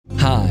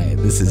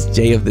This is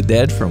Jay of the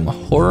Dead from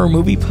Horror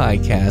Movie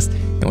Podcast,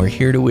 and we're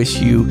here to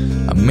wish you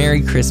a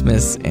Merry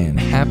Christmas and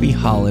Happy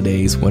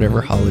Holidays,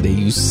 whatever holiday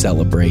you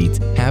celebrate.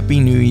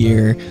 Happy New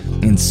Year,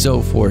 and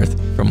so forth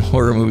from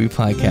Horror Movie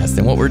Podcast.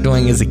 And what we're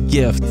doing is a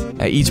gift.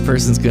 Each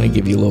person's going to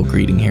give you a little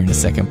greeting here in a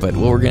second, but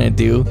what we're going to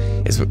do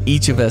is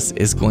each of us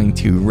is going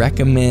to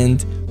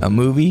recommend a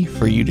movie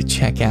for you to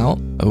check out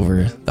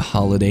over the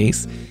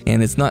holidays.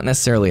 And it's not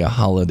necessarily a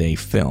holiday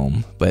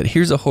film, but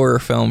here's a horror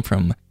film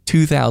from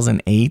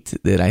 2008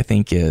 that I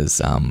think is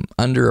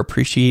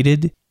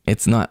underappreciated.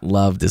 It's not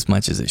loved as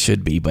much as it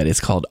should be, but it's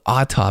called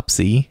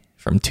Autopsy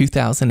from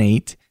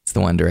 2008. It's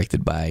the one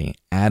directed by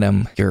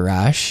Adam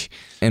Gurash.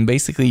 And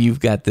basically you've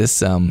got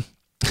this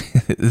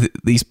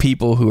these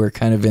people who are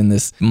kind of in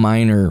this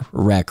minor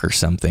wreck or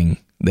something.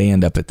 They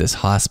end up at this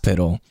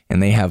hospital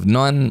and they have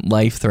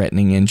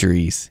non-life-threatening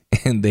injuries,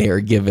 and they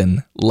are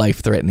given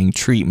life-threatening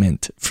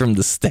treatment from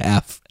the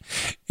staff.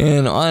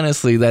 And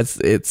honestly,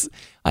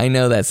 I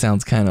know that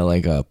sounds kind of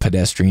like a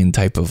pedestrian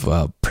type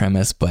of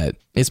premise, but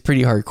it's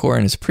pretty hardcore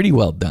and it's pretty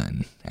well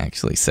done,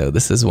 actually. So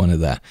this is one of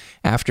the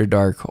After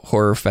Dark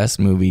Horror Fest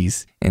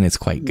movies, and it's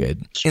quite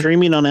good.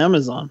 Streaming on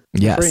Amazon.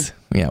 Yes.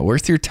 Yeah,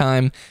 worth your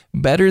time.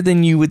 Better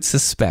than you would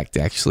suspect,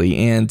 actually.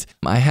 And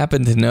I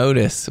happened to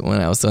notice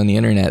when I was on the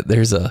internet,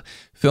 there's a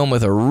film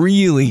with a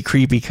really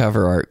creepy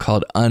cover art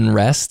called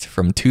Unrest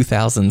from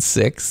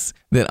 2006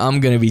 that I'm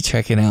going to be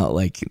checking out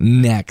like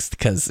next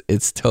because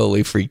it's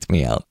totally freaked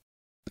me out.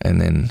 And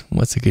then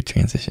what's a good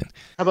transition?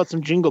 How about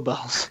some Jingle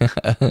Bells?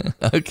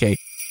 Okay.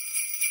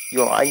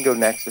 I can go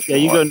next if you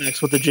want. You go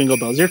next with the Jingle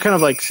Bells. You're kind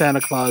of like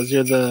Santa Claus.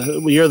 You're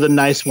the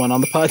nice one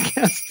on the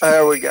podcast.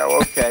 There we go.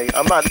 Okay.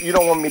 I'm not. You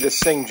don't want me to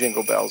sing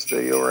Jingle Bells,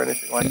 do you, or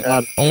anything like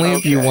that? Only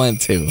if you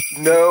want to.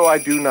 No, I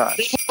do not.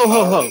 Ho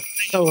ho ho.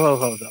 Ho ho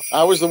ho. Though.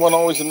 I was the one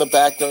always in the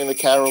back during the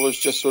carolers,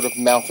 just sort of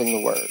mouthing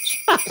the words.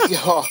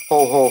 Ho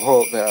ho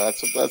ho. There.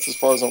 That's as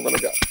far as I'm going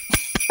to go.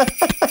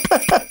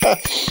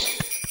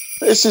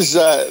 This is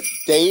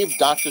Dave,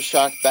 Dr.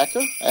 Shock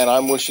Becker, and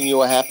I'm wishing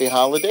you a happy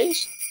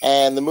holidays.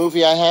 And the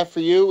movie I have for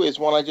you is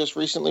one I just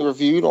recently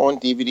reviewed on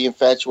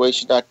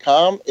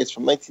DVDinfatuation.com. It's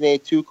from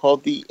 1982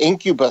 called The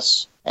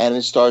Incubus, and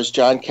it stars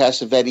John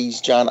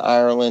Cassavetes, John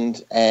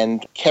Ireland,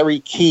 and Kerry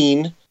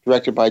Keane,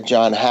 directed by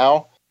John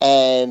Howe.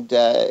 And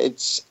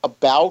it's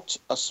about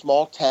a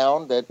small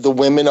town that the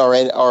women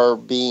are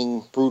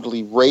being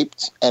brutally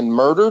raped and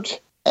murdered.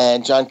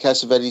 And John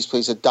Cassavetes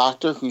plays a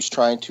doctor who's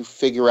trying to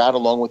figure out,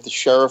 along with the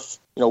sheriff,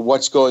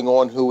 what's going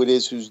on, who it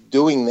is who's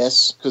doing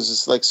this, because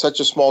it's like such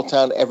a small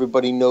town,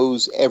 everybody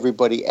knows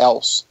everybody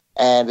else.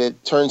 And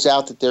it turns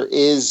out that there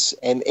is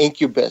an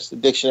incubus. The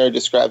dictionary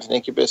describes an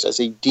incubus as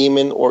a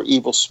demon or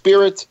evil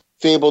spirit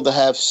fabled to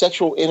have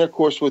sexual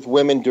intercourse with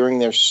women during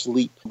their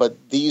sleep. But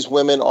these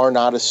women are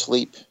not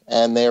asleep,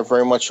 and they are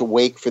very much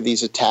awake for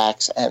these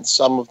attacks. And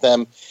some of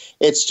them,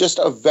 it's just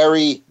a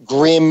very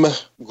grim,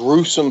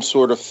 gruesome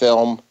sort of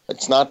film.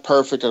 It's not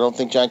perfect. I don't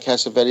think John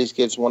Cassavetes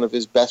gives one of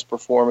his best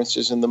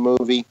performances in the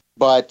movie,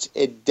 but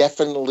it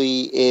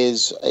definitely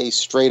is a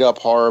straight-up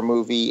horror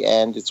movie,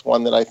 and it's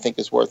one that I think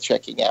is worth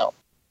checking out.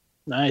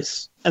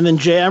 Nice. And then,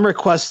 Jay, I'm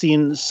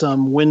requesting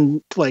some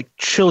wind, like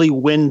chilly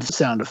wind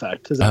sound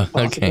effect. Is that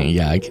possible? Okay,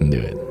 yeah, I can do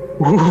it.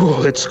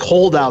 Ooh, it's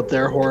cold out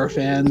there, horror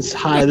fans.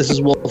 Hi, this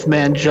is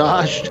Wolfman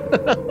Josh.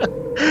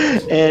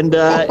 And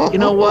you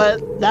know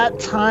what? That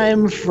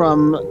time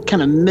from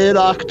kind of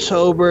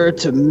mid-October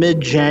to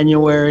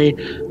mid-January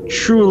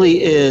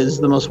truly is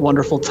the most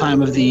wonderful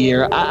time of the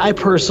year. I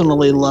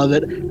personally love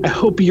it. I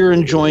hope you're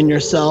enjoying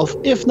yourself.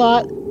 If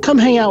not, come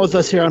hang out with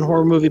us here on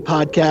Horror Movie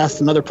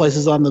Podcast and other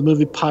places on the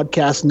Movie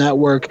Podcast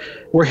Network.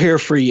 We're here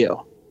for you.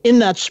 In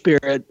that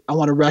spirit, I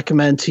want to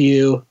recommend to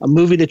you a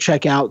movie to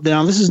check out.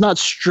 Now, this is not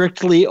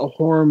strictly a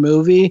horror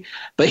movie,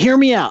 but hear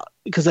me out,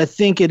 because I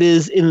think it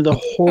is in the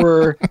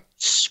horror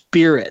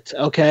spirit,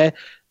 okay?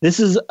 This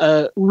is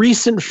a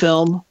recent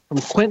film from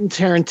Quentin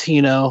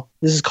Tarantino.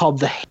 This is called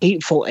The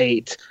Hateful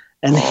Eight.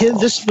 And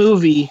this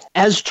movie,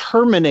 as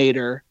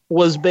Terminator,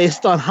 was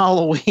based on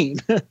Halloween.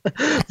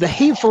 The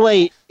Hateful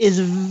Eight is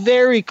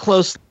very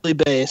closely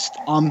based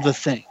on The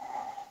Thing.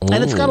 Ooh.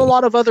 And it's got a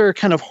lot of other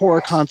kind of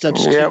horror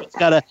concepts. Yep. It's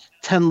got a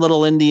 10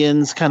 Little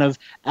Indians kind of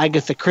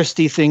Agatha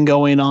Christie thing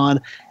going on.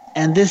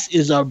 And this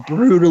is a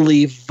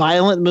brutally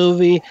violent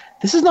movie.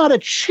 This is not a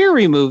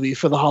cheery movie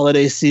for the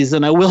holiday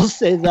season, I will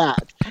say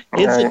that.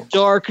 It's a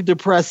dark,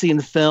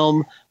 depressing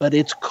film, but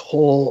it's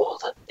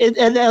cold. And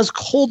as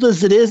cold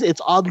as it is,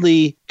 it's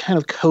oddly kind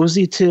of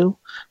cozy too,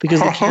 because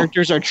the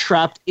characters are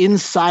trapped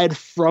inside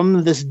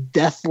from this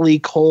deathly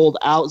cold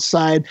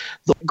outside,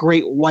 the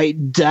great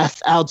white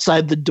death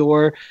outside the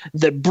door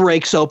that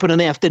breaks open and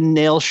they have to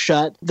nail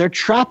shut. They're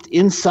trapped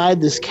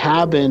inside this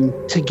cabin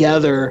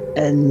together,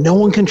 and no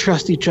one can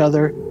trust each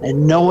other,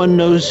 and no one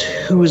knows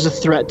who is a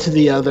threat to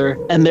the other.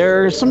 And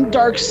there are some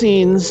dark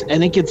scenes,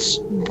 and it gets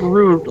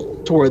brutal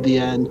toward the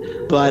end,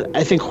 but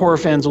I think horror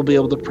fans will be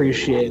able to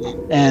appreciate it,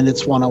 and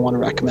it's one I want to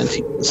recommend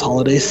to you this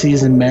holiday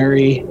season.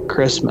 Merry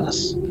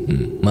Christmas.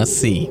 Must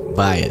see.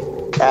 Buy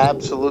it.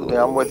 Absolutely.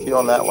 I'm with you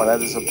on that one.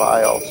 That is a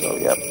buy also.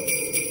 Yep.